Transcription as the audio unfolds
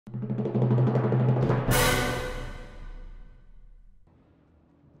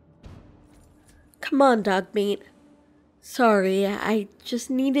Come on, dog meat. Sorry, I just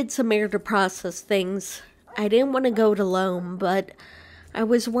needed some air to process things. I didn't want to go it alone, but I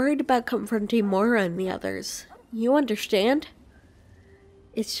was worried about confronting Mora and the others. You understand?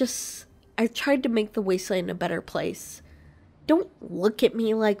 It's just, I tried to make the wasteland a better place. Don't look at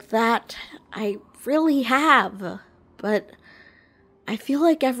me like that. I really have. But I feel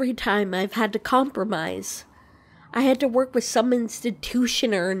like every time I've had to compromise. I had to work with some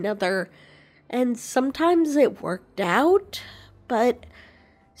institution or another, and sometimes it worked out, but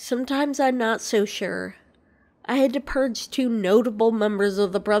sometimes I'm not so sure. I had to purge two notable members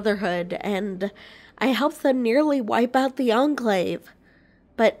of the Brotherhood, and I helped them nearly wipe out the Enclave.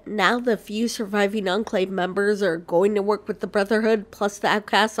 But now the few surviving Enclave members are going to work with the Brotherhood plus the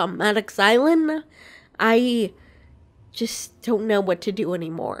outcasts on Maddox Island. I just don't know what to do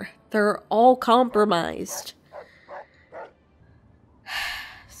anymore. They're all compromised.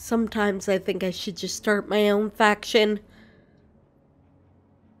 Sometimes I think I should just start my own faction.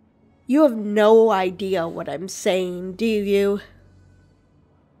 You have no idea what I'm saying, do you?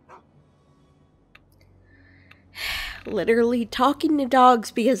 Literally talking to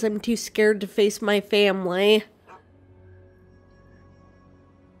dogs because I'm too scared to face my family.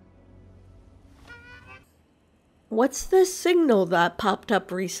 What's this signal that popped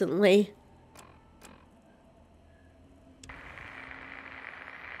up recently?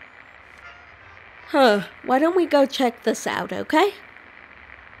 Huh, why don't we go check this out, okay?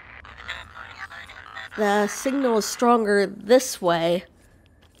 The signal is stronger this way.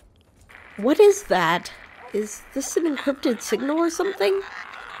 What is that? Is this an encrypted signal or something?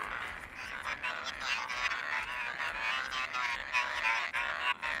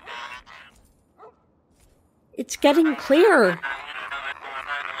 It's getting clearer.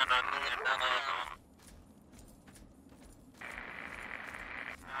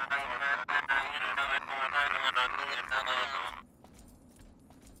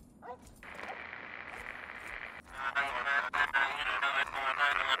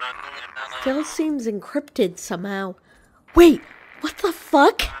 Still seems encrypted somehow. Wait, what the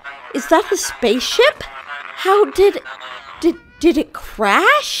fuck? Is that a spaceship? How did it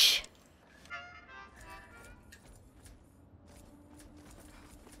crash?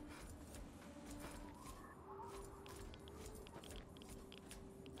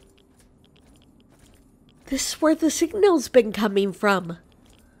 This is where the signal's been coming from.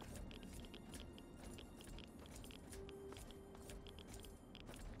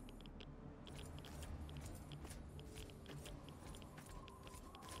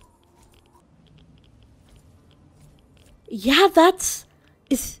 Yeah, that's...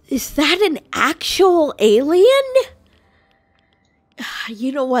 Is that an actual alien?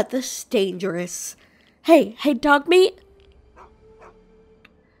 You know what? This is dangerous. Hey, dog meat?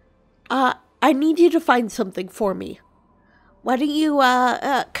 I need you to find something for me. Why don't you,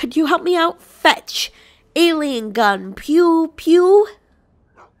 could you help me out? Fetch. Alien gun. Pew, pew.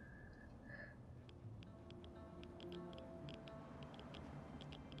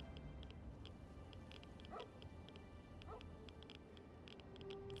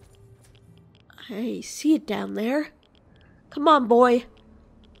 I see it down there. Come on, boy.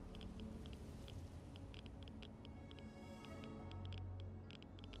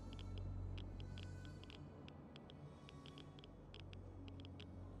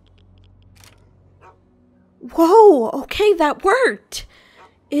 Whoa, okay, that worked.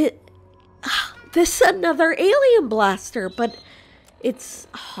 This is another alien blaster, but it's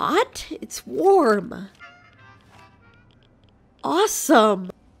hot, it's warm.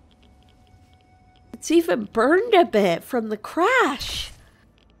 Awesome. It's even burned a bit from the crash.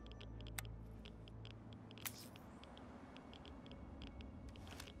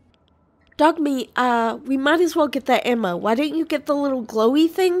 Dog meat, we might as well get that ammo. Why don't you get the little glowy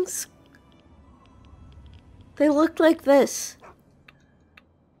things? They look like this.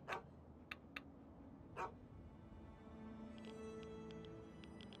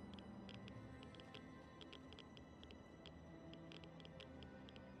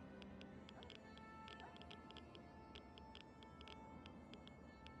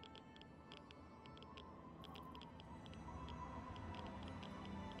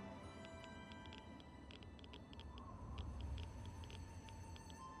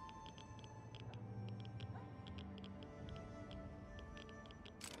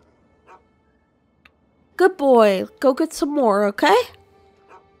 Good boy. Go get some more, okay?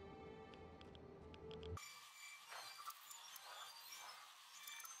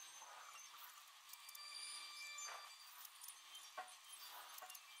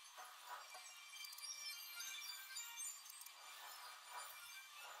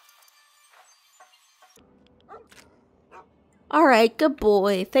 Alright, good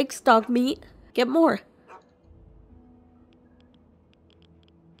boy. Thanks, dog meat. Get more.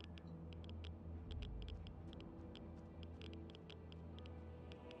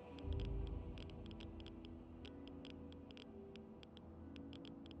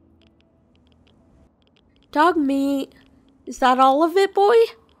 Dog meat. Is that all of it, boy?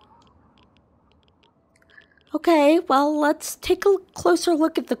 Okay, well, let's take a closer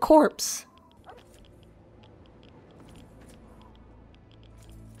look at the corpse.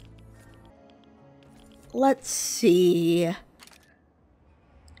 Let's see.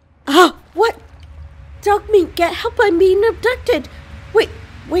 Ah, what? Dog meat, get help, I'm being abducted.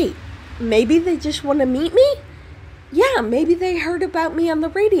 Wait, maybe they just want to meet me? Yeah, maybe they heard about me on the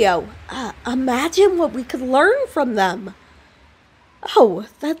radio. Imagine what we could learn from them. Oh,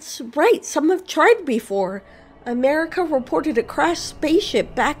 that's right, some have tried before. America reported a crashed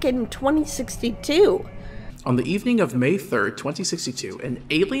spaceship back in 2062. On the evening of May 3rd, 2062, an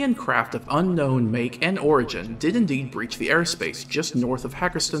alien craft of unknown make and origin did indeed breach the airspace just north of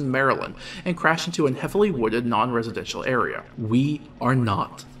Hackerston, Maryland, and crash into a heavily wooded non-residential area. We are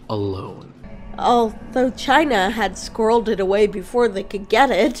not alone. Although China had squirreled it away before they could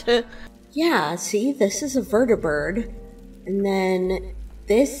get it. Yeah, see, this is a vertibird. And then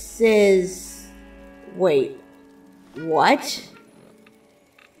this is... Wait, what?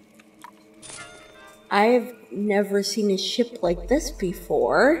 I've never seen a ship like this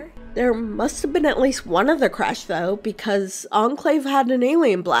before. There must have been at least one other crash though, because Enclave had an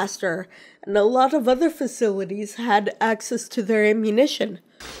alien blaster, and a lot of other facilities had access to their ammunition.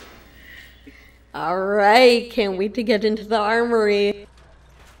 Alright, can't wait to get into the armory.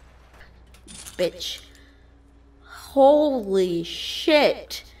 Bitch. Holy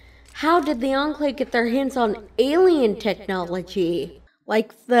shit. How did the Enclave get their hands on alien technology?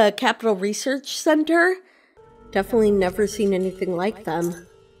 Like the Capital Research Center? Definitely never seen anything like them.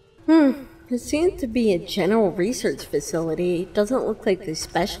 It seems to be a general research facility. Doesn't look like they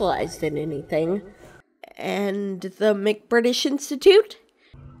specialized in anything. And the McBritish Institute?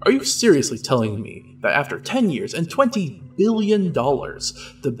 Are you seriously telling me that after 10 years and $20 billion,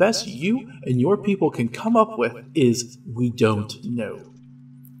 the best you and your people can come up with is we don't know?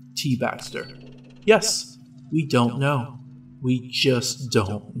 T. Baxter. Yes, we don't know. We just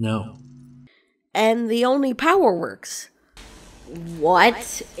don't know. And the only power works.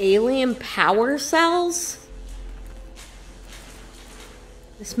 What? Alien power cells?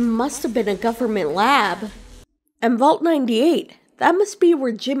 This must have been a government lab. And Vault 98. That must be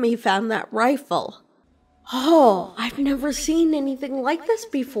where Jimmy found that rifle. Oh, I've never seen anything like this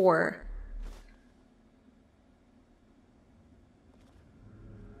before.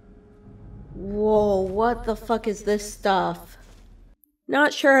 Whoa, what the fuck is this stuff?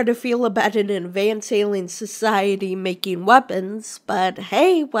 Not sure how to feel about an advanced alien society making weapons, but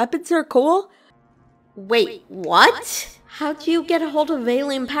hey, weapons are cool. Wait, what? How'd you get a hold of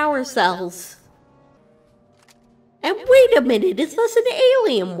alien power cells? And wait a minute, is this an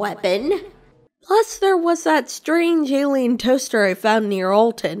alien weapon? Plus there was that strange alien toaster I found near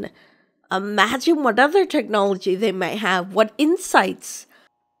Alton. Imagine what other technology they might have, what insights.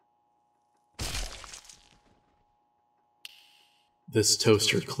 This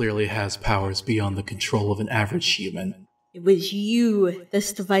toaster clearly has powers beyond the control of an average human. It was you.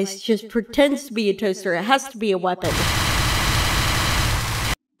 This device just pretends to be a toaster. It has to be a weapon.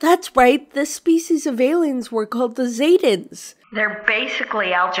 That's right. This species of aliens were called the Zetans. They're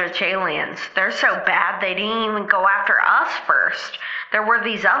basically Eldritch aliens. They're so bad they didn't even go after us first. There were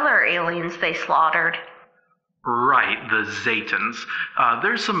these other aliens they slaughtered. Right, the Zetans.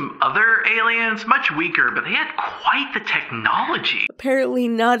 There's some other aliens, much weaker, but they had quite the technology. Apparently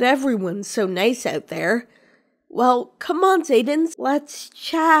not everyone's so nice out there. Well, come on, Zetans, let's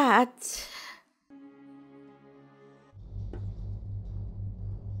chat.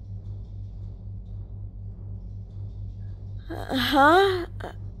 Huh?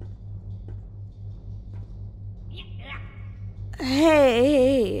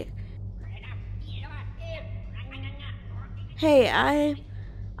 Hey. Hey,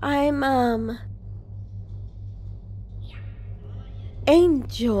 I'm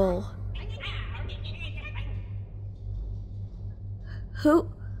Angel. Who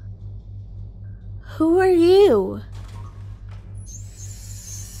are you?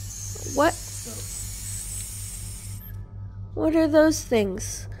 What are those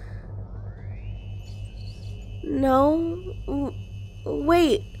things? No.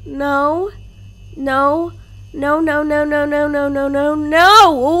 Wait, no. No. No, no, no, no, no, no, no, no,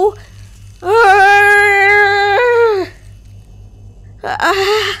 no!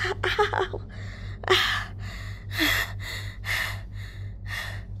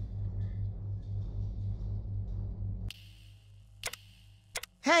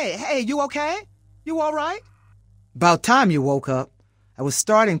 Hey, you okay? You all right? About time you woke up. I was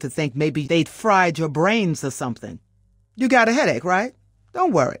starting to think maybe they'd fried your brains or something. You got a headache, right?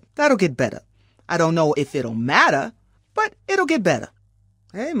 Don't worry, that'll get better. I don't know if it'll matter, but it'll get better.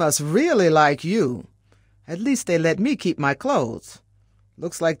 They must really like you. At least they let me keep my clothes.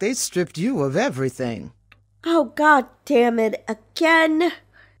 Looks like they stripped you of everything. Oh, god damn it, again?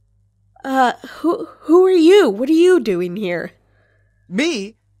 Who are you? What are you doing here?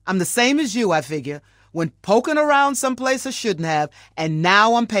 Me? I'm the same as you, I figure. Went poking around someplace I shouldn't have, and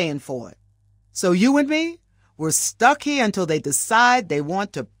now I'm paying for it. So you and me, we're stuck here until they decide they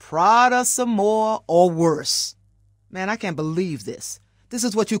want to prod us some more or worse. Man, I can't believe this. This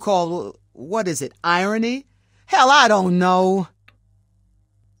is what you call, what is it, irony? Hell, I don't know.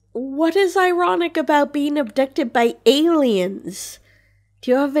 What is ironic about being abducted by aliens?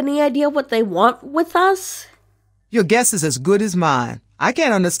 Do you have any idea what they want with us? Your guess is as good as mine. I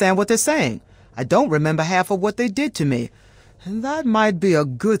can't understand what they're saying. I don't remember half of what they did to me. And that might be a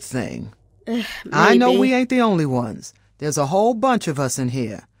good thing. I know we ain't the only ones. There's a whole bunch of us in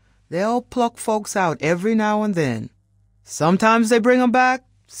here. They'll pluck folks out every now and then. Sometimes they bring 'em back,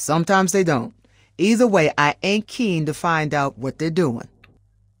 sometimes they don't. Either way, I ain't keen to find out what they're doing.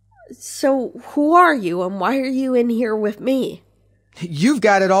 So, who are you and why are you in here with me? You've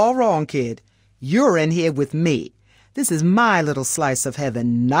got it all wrong, kid. You're in here with me. This is my little slice of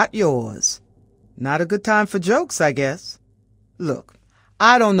heaven, not yours. Not a good time for jokes, I guess. Look,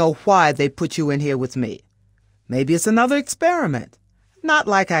 I don't know why they put you in here with me. Maybe it's another experiment. Not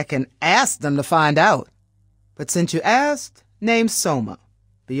like I can ask them to find out. But since you asked, name's Soma.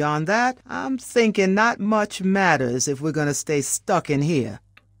 Beyond that, I'm thinking not much matters if we're gonna stay stuck in here.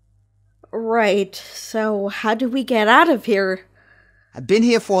 Right, so how do we get out of here? I've been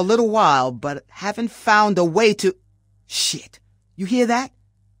here for a little while, but haven't found a way to... Shit, you hear that?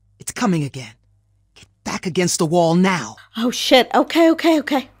 It's coming again. Get back against the wall now. Oh shit,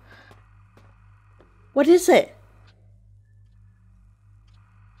 okay. What is it?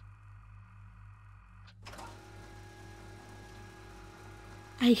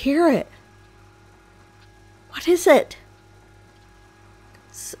 I hear it. What is it?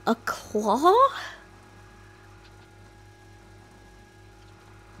 It's a claw?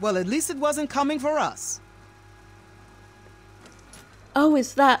 Well, at least it wasn't coming for us. Oh,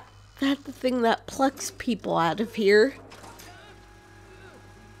 is that the thing that plucks people out of here?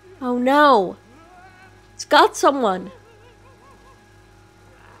 Oh no! It's got someone!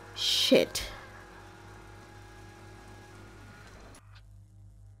 Shit.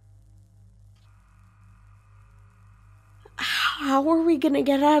 How are we gonna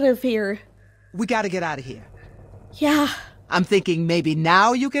get out of here? We gotta get out of here. Yeah. I'm thinking maybe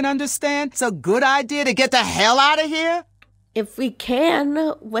now you can understand it's a good idea to get the hell out of here? If we can,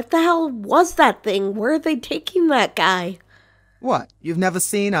 what the hell was that thing? Where are they taking that guy? What, you've never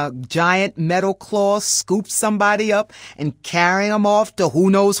seen a giant metal claw scoop somebody up and carry him off to who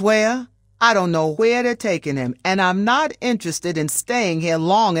knows where? I don't know where they're taking him, and I'm not interested in staying here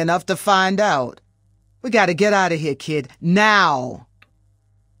long enough to find out. We gotta get out of here, kid, now.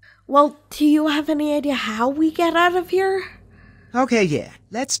 Well, do you have any idea how we get out of here? Okay, yeah,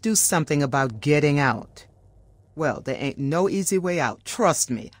 let's do something about getting out. Well, there ain't no easy way out, trust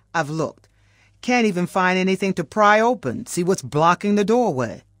me, I've looked. Can't even find anything to pry open, see what's blocking the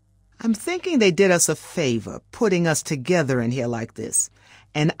doorway. I'm thinking they did us a favor, putting us together in here like this.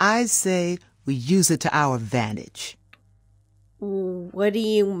 And I say we use it to our advantage. What do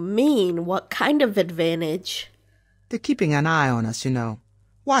you mean? What kind of advantage? They're keeping an eye on us, you know,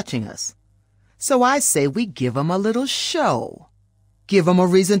 watching us. So I say we give 'em a little show. Give 'em a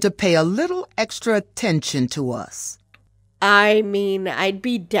reason to pay a little extra attention to us. I mean, I'd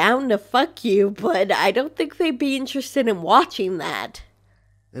be down to fuck you, but I don't think they'd be interested in watching that.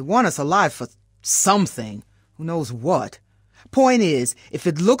 They want us alive for something. Who knows what? Point is, if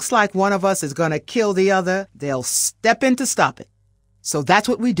it looks like one of us is gonna kill the other, they'll step in to stop it. So that's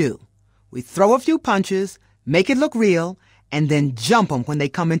what we do. We throw a few punches, make it look real, and then jump 'em when they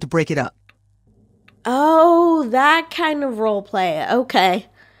come in to break it up. Oh, that kind of roleplay. Okay.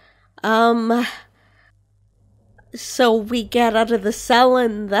 So we get out of the cell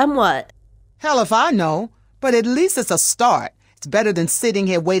and then what? Hell if I know, but at least it's a start. It's better than sitting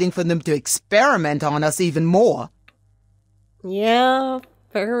here waiting for them to experiment on us even more. Yeah,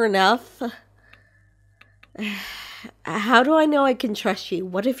 fair enough. How do I know I can trust you?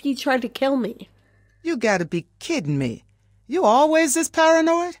 What if you try to kill me? You gotta be kidding me. You always this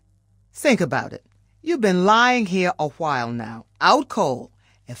paranoid? Think about it. You've been lying here a while now, out cold.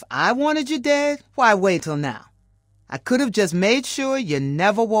 If I wanted you dead, why wait till now? I could have just made sure you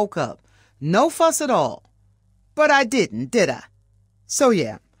never woke up. No fuss at all. But I didn't, did I? So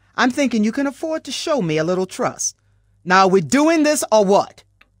yeah, I'm thinking you can afford to show me a little trust. Now, are we doing this or what?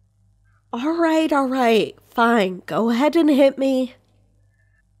 All right. Fine. Go ahead and hit me.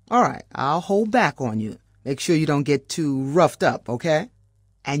 All right, I'll hold back on you. Make sure you don't get too roughed up, okay?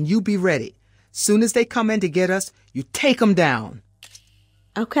 And you be ready. Soon as they come in to get us, you take them down.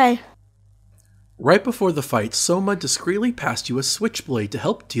 Okay. Right before the fight, Soma discreetly passed you a switchblade to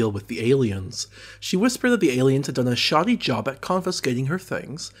help deal with the aliens. She whispered that the aliens had done a shoddy job at confiscating her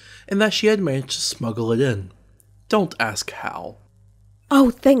things, and that she had managed to smuggle it in. Don't ask how. Oh,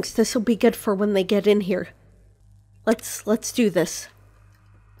 thanks. This'll be good for when they get in here. Let's do this.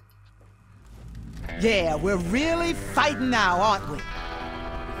 Yeah, we're really fighting now, aren't we?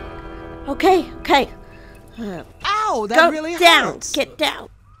 Okay. Ow, that Go really down. hurts. Get down.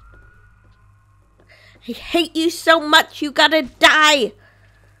 I hate you so much, you gotta die.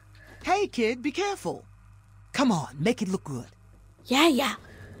 Hey, kid, be careful. Come on, make it look good. Yeah.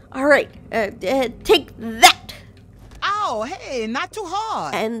 All right, take that. Ow, hey, not too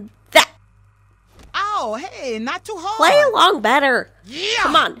hard. And that. Ow, hey, not too hard. Play along better. Yeah.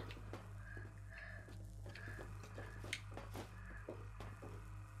 Come on.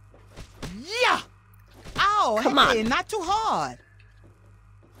 Yeah. Ow, Come hey, on. not too hard.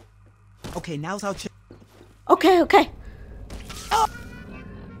 Okay, now's our chance. Okay. Oh.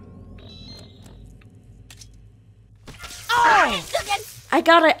 I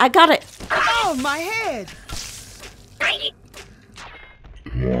got it. Oh, my head.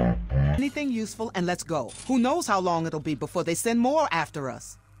 Anything useful and let's go. Who knows how long it'll be before they send more after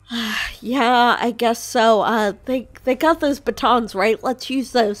us. Yeah, I guess so. They got those batons, right? Let's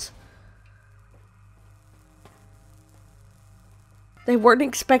use those. They weren't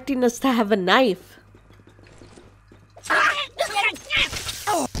expecting us to have a knife.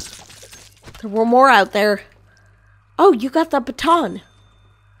 There were more out there. Oh, you got the baton.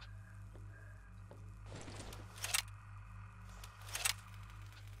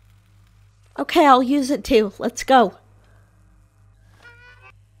 Okay, I'll use it too. Let's go.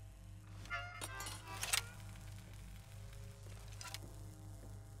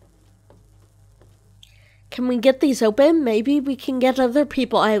 Can we get these open? Maybe we can get other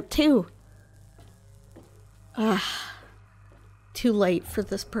people out too. Too late for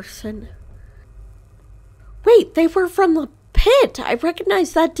this person. Wait, they were from the pit. I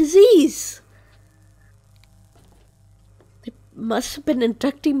recognize that disease. They must have been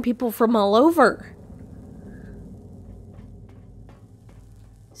inducting people from all over.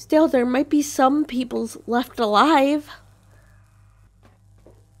 Still, there might be some people left alive.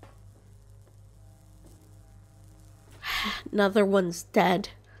 Another one's dead.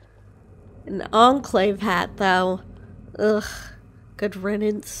 An Enclave hat, though. Ugh, good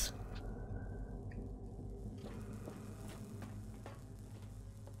riddance.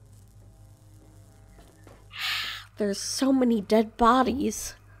 There's so many dead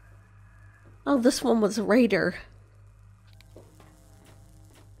bodies. Oh, this one was a raider.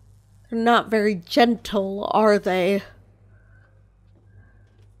 They're not very gentle, are they?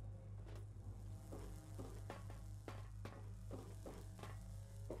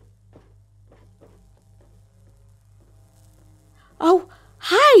 Oh,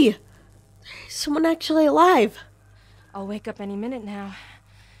 hi! There's someone actually alive. I'll wake up any minute now.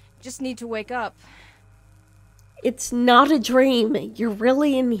 Just need to wake up. It's not a dream. You're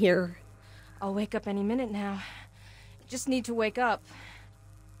really in here. I'll wake up any minute now. Just need to wake up.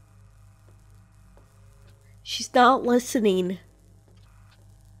 She's not listening.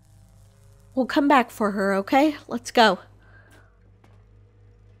 We'll come back for her, okay? Let's go.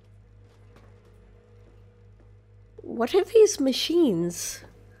 What are these machines?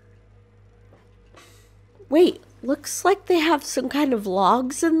 Wait, looks like they have some kind of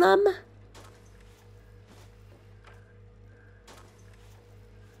logs in them.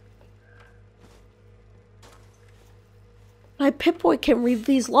 My Pip-Boy can read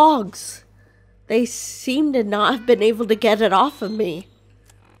these logs. They seem to not have been able to get it off of me.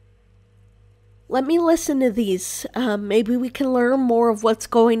 Let me listen to these. Maybe we can learn more of what's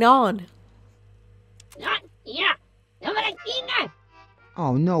going on.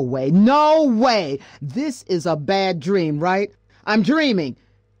 Oh, no way. No way. This is a bad dream, right? I'm dreaming.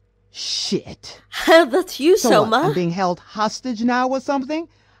 Shit. That's you, So Soma. what, I'm being held hostage now or something?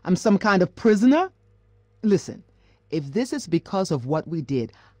 I'm some kind of prisoner? Listen, if this is because of what we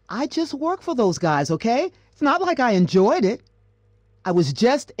did, I just work for those guys, okay? It's not like I enjoyed it. I was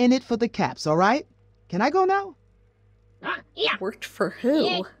just in it for the caps, all right? Can I go now? Worked for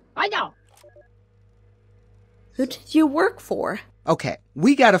who? Who did you work for? Okay,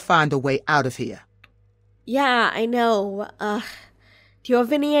 we gotta find a way out of here. Yeah, I know. Do you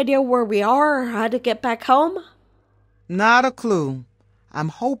have any idea where we are or how to get back home? Not a clue. I'm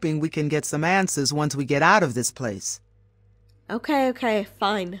hoping we can get some answers once we get out of this place. Okay,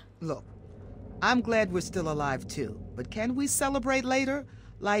 fine. Look, I'm glad we're still alive too, but can we celebrate later?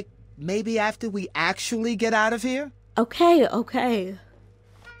 Like, maybe after we actually get out of here? Okay.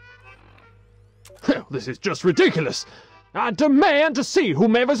 This is just ridiculous. I demand to see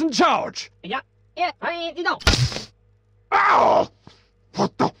whomever's in charge. Yeah, you know. Ow!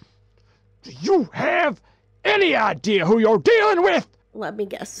 What the? Do you have any idea who you're dealing with? Let me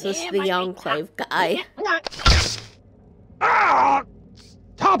guess, this is the Enclave guy. Ah!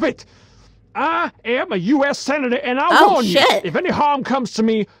 Stop it! I am a U.S. Senator, and I warn you, shit. if any harm comes to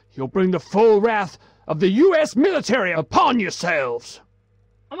me, you'll bring the full wrath of the U.S. military upon yourselves.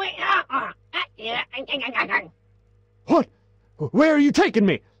 What? Where are you taking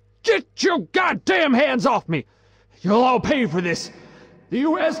me? Get your goddamn hands off me! You'll all pay for this. The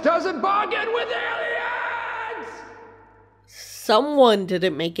U.S. doesn't bargain with aliens! Someone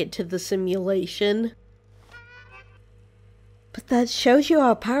didn't make it to the simulation. But that shows you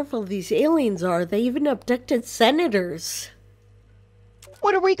how powerful these aliens are. They even abducted senators.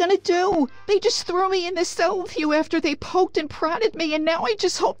 What are we gonna do? They just threw me in the cell with you after they poked and prodded me, and now I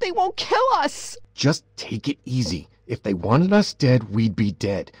just hope they won't kill us. Just take it easy. If they wanted us dead, we'd be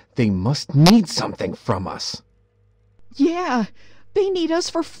dead. They must need something from us. Yeah, they need us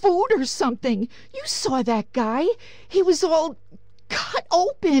for food or something. You saw that guy. He was all cut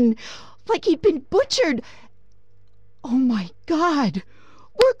open, like he'd been butchered. Oh my God,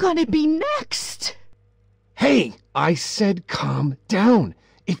 we're gonna be next. Hey, I said calm down.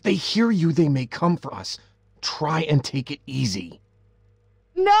 If they hear you, they may come for us. Try and take it easy.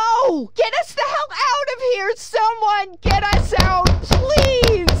 No! Get us the hell out of here! Someone get us out,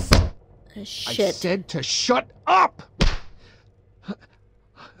 please! Shit. I said to shut up!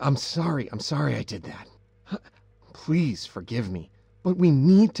 I'm sorry I did that. Please forgive me, but we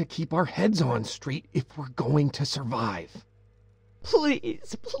need to keep our heads on straight if we're going to survive.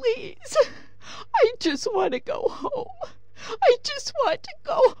 Please. I just want to go home. I just want to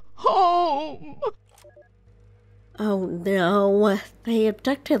go home. Oh no, they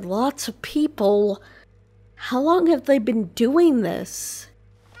abducted lots of people. How long have they been doing this?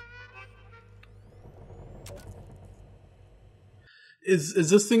 Is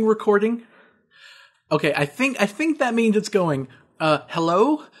this thing recording? Okay, I think that means it's going.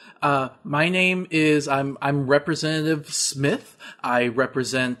 Hello? My name is, I'm Representative Smith. I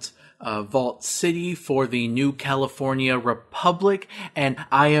represent Vault City for the New California Republic, and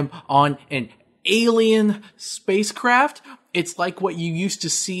I am on an alien spacecraft. It's like what you used to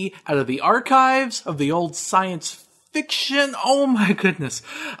see out of the archives of the old science fiction. Oh my goodness.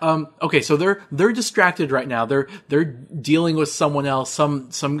 Okay, so they're distracted right now. They're dealing with someone else,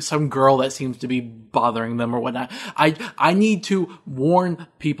 some girl that seems to be bothering them or whatnot. I need to warn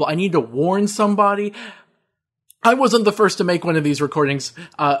people. I need to warn somebody. I wasn't the first to make one of these recordings.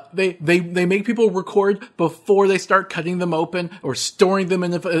 They make people record before they start cutting them open or storing them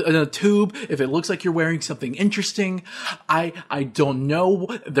in a tube if it looks like you're wearing something interesting. I don't know.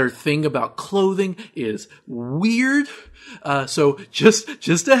 Their thing about clothing is weird. So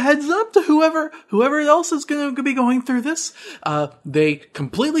just a heads up to whoever else is going to be going through this. They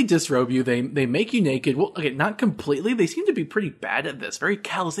completely disrobe you. They make you naked. Well, okay, not completely. They seem to be pretty bad at this. Very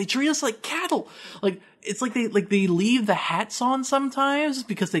callous. They treat us like cattle. It's like they leave the hats on sometimes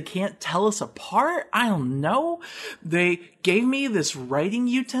because they can't tell us apart. I don't know. They gave me this writing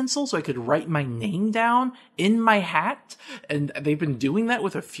utensil so I could write my name down in my hat, and they've been doing that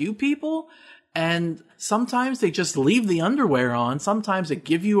with a few people. And sometimes they just leave the underwear on. Sometimes they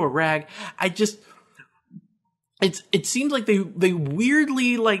give you a rag. It seems like they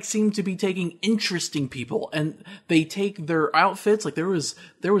weirdly seem to be taking interesting people, and they take their outfits. Like there was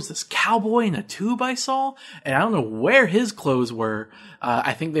this cowboy in a tube I saw, and I don't know where his clothes were.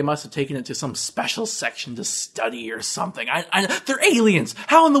 I think they must have taken it to some special section to study or something. They're aliens.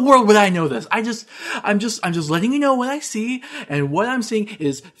 How in the world would I know this? I'm just letting you know what I see, and what I'm seeing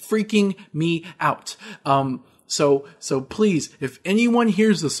is freaking me out. So please, if anyone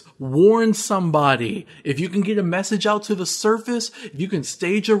hears this, warn somebody. If you can get a message out to the surface, if you can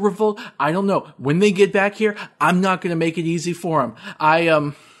stage a revolt, I don't know. When they get back here, I'm not going to make it easy for them.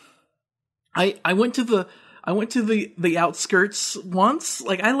 I went to the outskirts once.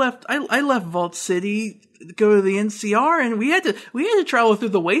 I left Vault City to go to the NCR, and we had to travel through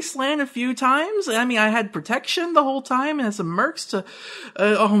the wasteland a few times. I mean, I had protection the whole time and some mercs to,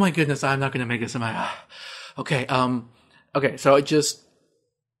 oh my goodness, I'm not going to make this in my, Okay, okay, so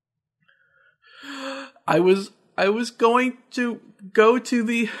I was going to go to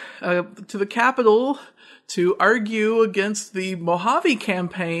the Capitol to argue against the Mojave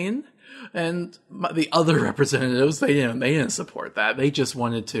campaign, and the other representatives, they didn't support that. They just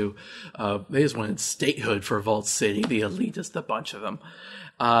wanted statehood for Vault City, the elitist, a bunch of them.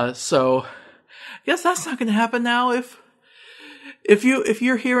 So, I guess that's not going to happen now. If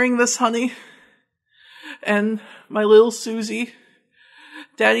you're hearing this, honey, and my little Susie,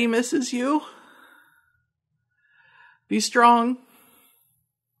 Daddy misses you. Be strong.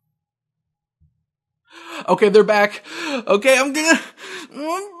 Okay, they're back. Okay, I'm gonna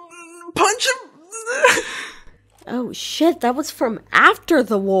punch him. Oh shit, that was from after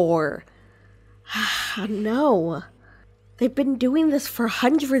the war. No. They've been doing this for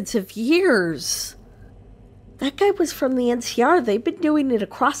hundreds of years. That guy was from the NCR. They've been doing it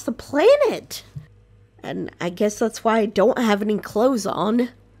across the planet. And I guess that's why I don't have any clothes on.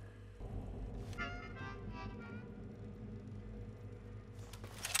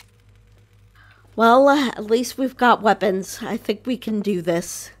 Well, at least we've got weapons. I think we can do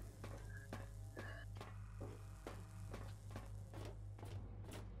this.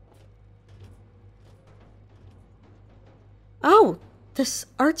 Oh, this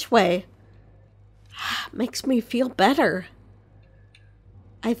archway makes me feel better.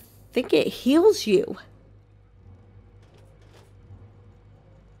 I think it heals you.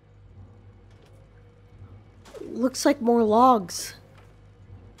 Looks like more logs.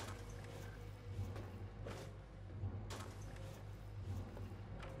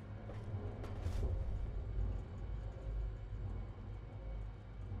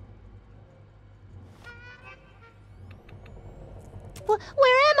 Where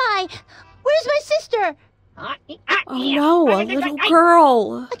am I? Where's my sister? Oh no, a little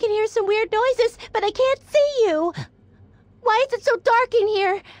girl. I can hear some weird noises, but I can't see you. Why is it so dark in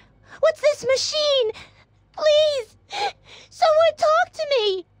here? What's this machine? Please! Someone talk to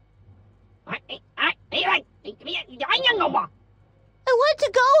me! I want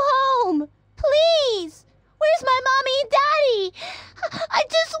to go home! Please! Where's my mommy and daddy? I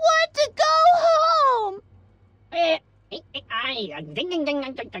just want to go home!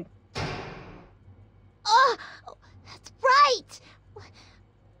 Oh, that's right!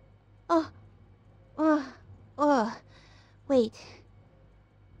 Wait.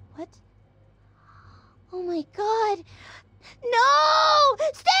 What? Oh my god! No!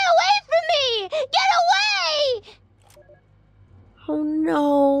 Stay away from me! Get away! Oh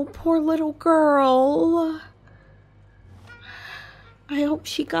no, poor little girl. I hope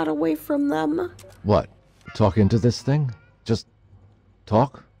she got away from them. What? Talk into this thing? Just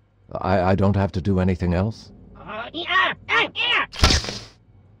talk? I don't have to do anything else?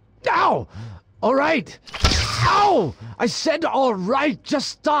 Ow! All right! Ow! I said all right! Just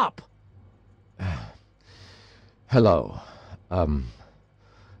stop! Hello.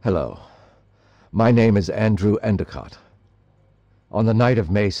 Hello. My name is Andrew Endicott. On the night of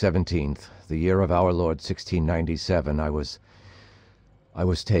May 17th, the year of our Lord 1697, I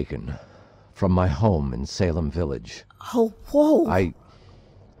was taken from my home in Salem Village. Oh, whoa.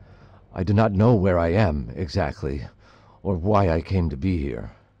 I do not know where I am exactly, or why I came to be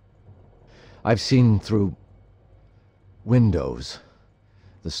here. I've seen through windows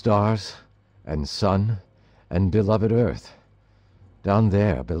the stars and sun and beloved earth down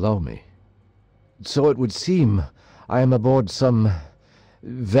there below me. So it would seem I am aboard some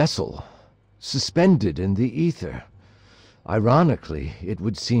vessel suspended in the ether. Ironically, it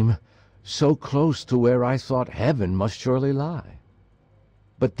would seem so close to where I thought heaven must surely lie.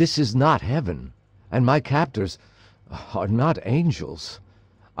 But this is not heaven, and my captors are not angels.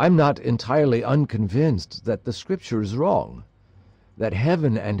 I'm not entirely unconvinced that the scripture is wrong, that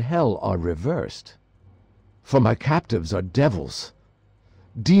heaven and hell are reversed. For my captives are devils,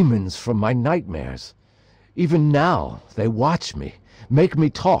 demons from my nightmares. Even now they watch me, make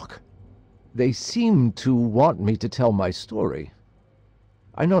me talk. They seem to want me to tell my story.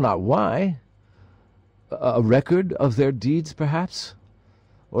 I know not why. A record of their deeds, perhaps?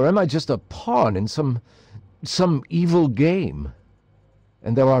 Or am I just a pawn in some evil game?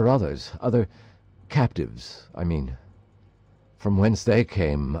 And there are others, other captives, I mean. From whence they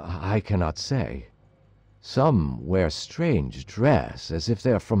came, I cannot say. Some wear strange dress, as if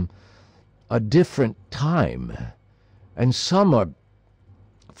they're from a different time, and some are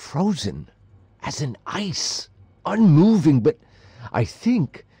frozen as in ice, unmoving, but I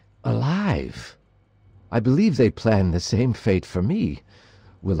think alive. I believe they plan the same fate for me.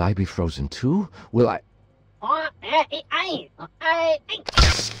 Will I be frozen too? Will I...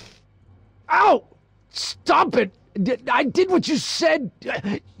 Ow! Stop it! I did what you said.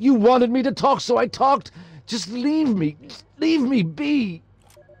 You wanted me to talk, so I talked. Just leave me. Leave me be.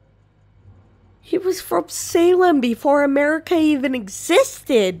 He was from Salem before America even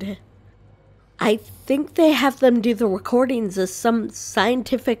existed. I think they have them do the recordings as some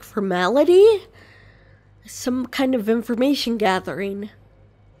scientific formality? Some kind of information gathering.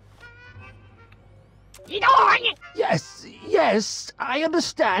 Yes, I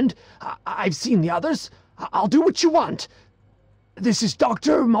understand. I've seen the others. I'll do what you want. This is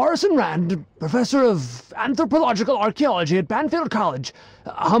Dr. Morrison Rand, Professor of Anthropological Archaeology at Banfield College,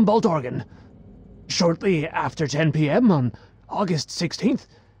 Humboldt, Oregon. Shortly after 10 p.m. on August 16th,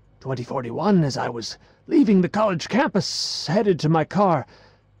 2041, as I was leaving the college campus, headed to my car,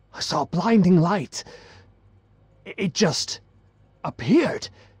 I saw a blinding light. It just appeared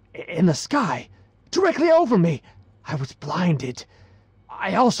in the sky, directly over me. I was blinded.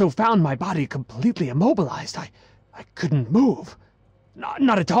 I also found my body completely immobilized. I couldn't move.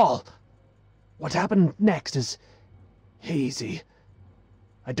 Not at all. What happened next is hazy.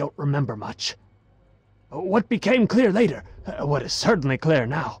 I don't remember much. What became clear later, what is certainly clear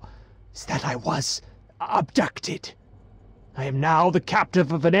now, is that I was abducted. I am now the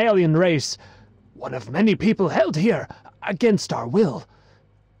captive of an alien race, one of many people held here against our will.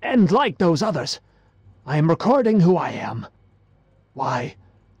 And like those others, I am recording who I am. Why?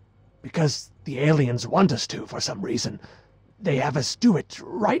 Because the aliens want us to, for some reason. They have us do it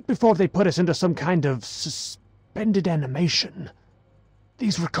right before they put us into some kind of suspended animation.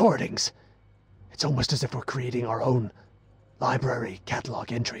 These recordings, it's almost as if we're creating our own library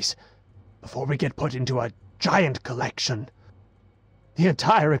catalog entries before we get put into a giant collection. The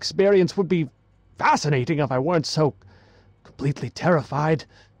entire experience would be fascinating if I weren't so completely terrified.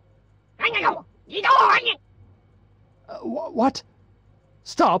 What?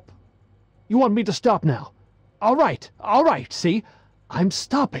 Stop? You want me to stop now? All right, see? I'm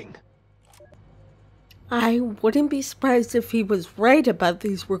stopping. I wouldn't be surprised if he was right about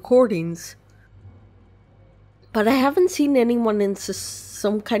these recordings. But I haven't seen anyone in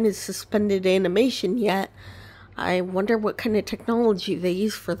some kind of suspended animation yet. I wonder what kind of technology they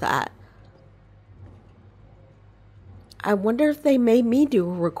use for that. I wonder if they made me do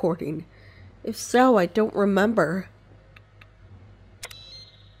a recording. If so, I don't remember.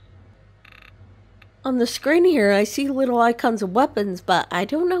 On the screen here, I see little icons of weapons, but I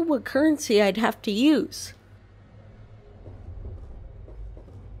don't know what currency I'd have to use.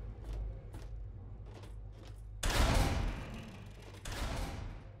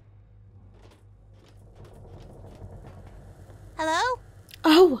 Hello?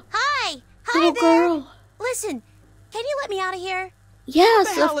 Oh! Hi! Little there! girl! Listen, can you let me out of here? Yes,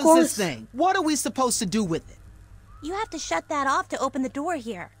 What the hell of course. is this thing? What are we supposed to do with it? You have to shut that off to open the door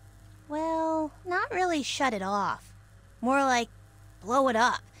here. Well, not really shut it off. More like blow it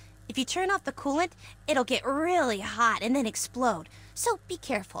up. If you turn off the coolant, it'll get really hot and then explode. So be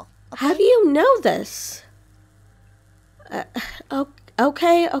careful. Okay? How do you know this?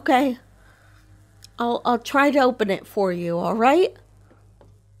 Okay. I'll try to open it for you, alright?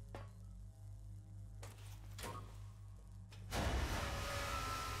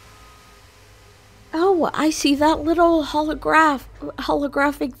 Oh, I see that little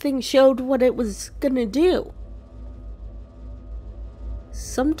holographic thing showed what it was gonna do.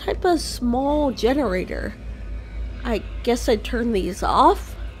 Some type of small generator. I guess I'd turn these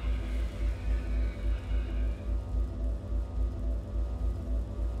off.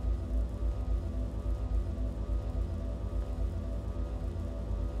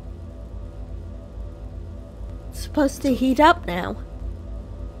 It's supposed to heat up now.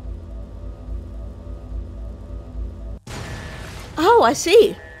 Oh, I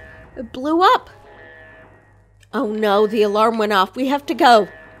see. It blew up. Oh no, the alarm went off. We have to go.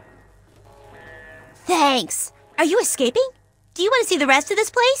 Thanks. Are you escaping? Do you want to see the rest of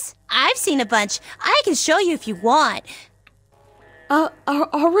this place? I've seen a bunch. I can show you if you want.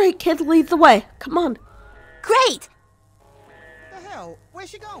 Alright, kid, lead the way. Come on. Great! The hell? Where's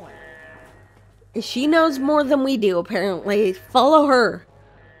she going? She knows more than we do, apparently. Follow her.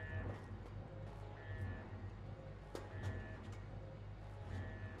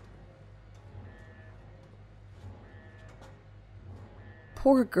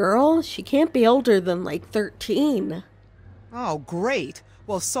 Poor girl. She can't be older than like 13. Oh, great.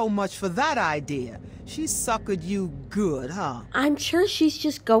 Well, so much for that idea. She suckered you good, huh? I'm sure she's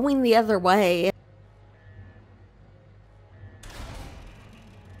just going the other way.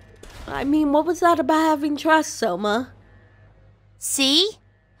 I mean, what was that about having trust, Soma? See?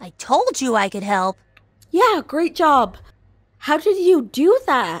 I told you I could help. Yeah, great job. How did you do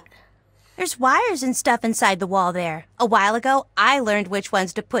that? There's wires and stuff inside the wall there. A while ago, I learned which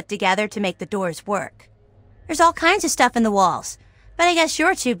ones to put together to make the doors work. There's all kinds of stuff in the walls, but I guess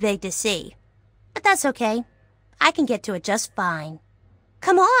you're too big to see. But that's okay. I can get to it just fine.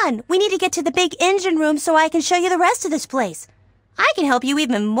 Come on, we need to get to the big engine room so I can show you the rest of this place. I can help you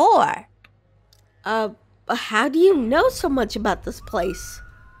even more. How do you know so much about this place?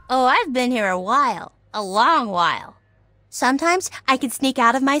 Oh, I've been here a while. A long while. Sometimes I can sneak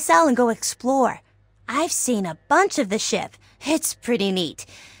out of my cell and go explore. I've seen a bunch of the ship. It's pretty neat.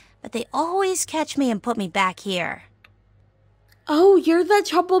 But they always catch me and put me back here. Oh, you're that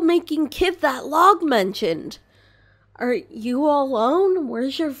troublemaking kid that Log mentioned. Are you all alone?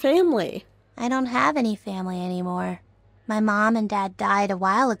 Where's your family? I don't have any family anymore. My mom and dad died a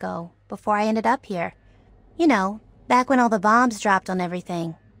while ago, before I ended up here. You know, back when all the bombs dropped on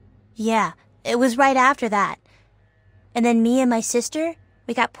everything. Yeah, it was right after that. And then me and my sister,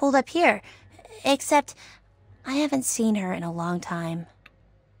 we got pulled up here. Except, I haven't seen her in a long time.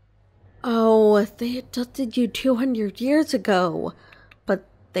 Oh, they abducted you 200 years ago. But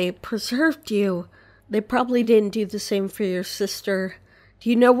they preserved you. They probably didn't do the same for your sister. Do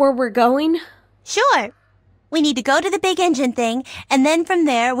you know where we're going? Sure. We need to go to the big engine thing, and then from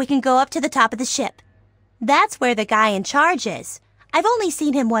there we can go up to the top of the ship. That's where the guy in charge is. I've only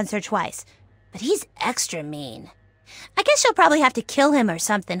seen him once or twice, but he's extra mean. I guess you'll probably have to kill him or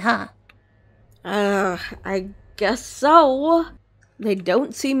something, huh? I guess so. They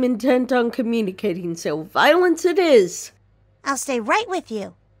don't seem intent on communicating, so violence it is. I'll stay right with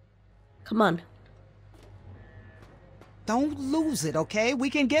you. Come on. Don't lose it, okay? We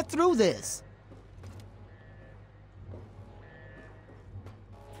can get through this.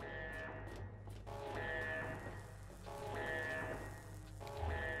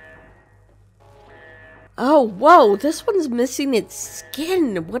 Oh, whoa, this one's missing its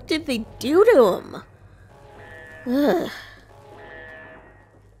skin. What did they do to him? Ugh.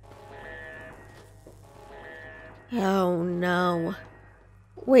 Oh, no.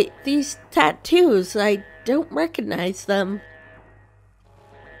 Wait, these tattoos, I don't recognize them.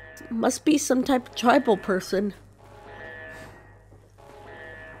 Must be some type of tribal person.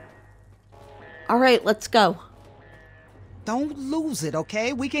 Alright, let's go. Don't lose it,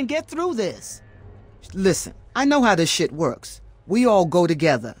 okay? We can get through this. Listen, I know how this shit works. We all go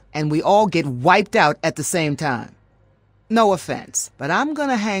together, and we all get wiped out at the same time. No offense, but I'm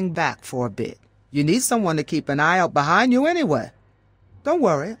gonna hang back for a bit. You need someone to keep an eye out behind you anyway. Don't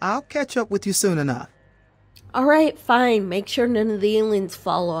worry, I'll catch up with you soon enough. Alright, fine. Make sure none of the aliens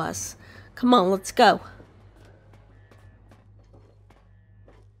follow us. Come on, let's go.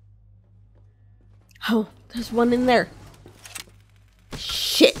 Oh, there's one in there.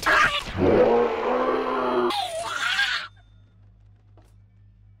 Shit.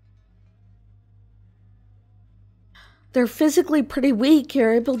 They're physically pretty weak.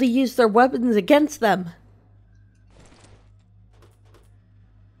 You're able to use their weapons against them.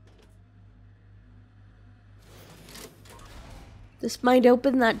 This might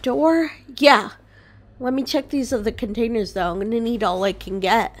open that door? Yeah. Let me check these other containers though. I'm gonna need all I can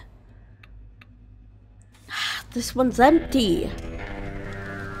get. This one's empty.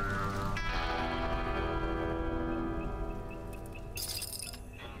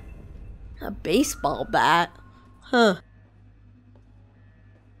 A baseball bat? Huh.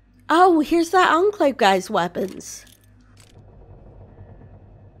 Oh, here's that Enclave guy's weapons.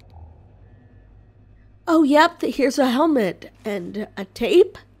 Oh, yep, here's a helmet and a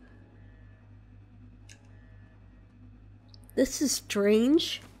tape. This is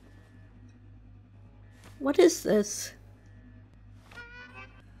strange. What is this?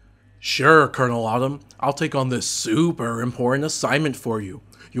 Sure, Colonel Autumn. I'll take on this super important assignment for you.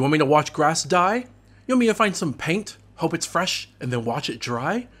 You want me to watch grass die? You want me to find some paint, hope it's fresh, and then watch it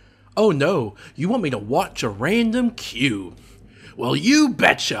dry? Oh no, you want me to watch a random cube. Well, you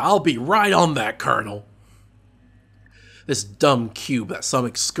betcha I'll be right on that, Colonel. This dumb cube that some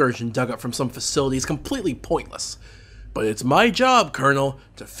excursion dug up from some facility is completely pointless. But it's my job, Colonel,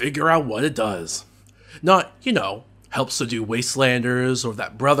 to figure out what it does. Not, you know, helps subdue wastelanders or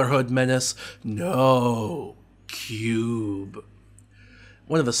that Brotherhood menace. No, cube.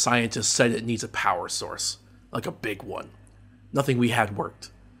 One of the scientists said it needs a power source, like a big one. Nothing we had worked.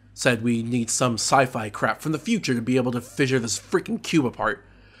 Said we need some sci-fi crap from the future to be able to fissure this freaking cube apart.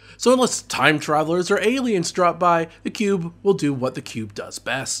 So unless time travelers or aliens drop by, the cube will do what the cube does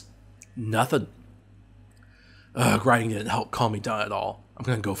best. Nothing. Grinding didn't help calm me down at all. I'm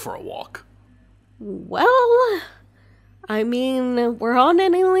gonna go for a walk. Well, I mean, we're on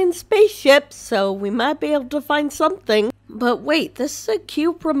an alien spaceship, so we might be able to find something. But wait, this is a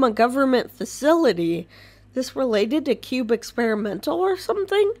cube from a government facility. This related to Cube Experimental or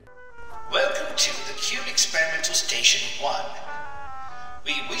something? Welcome to the Cube Experimental Station 1.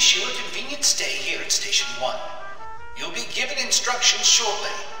 We wish you a convenient stay here at Station 1. You'll be given instructions shortly.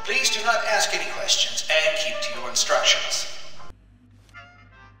 Please do not ask any questions and keep to your instructions.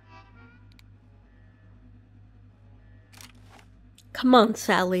 Come on,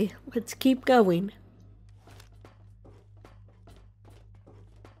 Sally. Let's keep going.